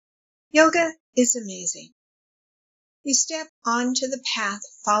Yoga is amazing. You step onto the path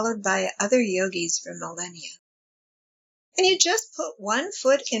followed by other yogis for millennia, and you just put one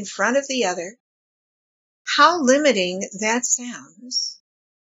foot in front of the other. How limiting that sounds,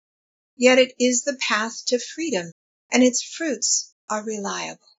 yet it is the path to freedom, and its fruits are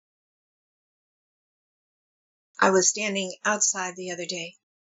reliable. I was standing outside the other day,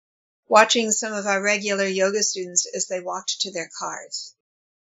 watching some of our regular yoga students as they walked to their cars.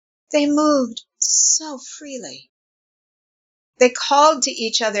 They moved so freely. They called to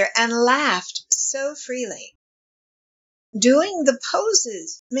each other and laughed so freely. Doing the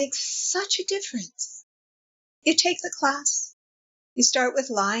poses makes such a difference. You take the class. You start with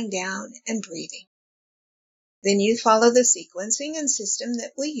lying down and breathing. Then you follow the sequencing and system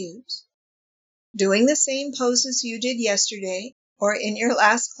that we use, doing the same poses you did yesterday or in your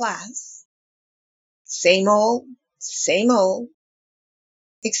last class. Same old,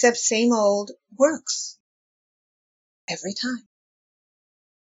 except same old works every time.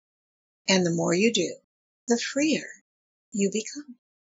 And the more you do, the freer you become.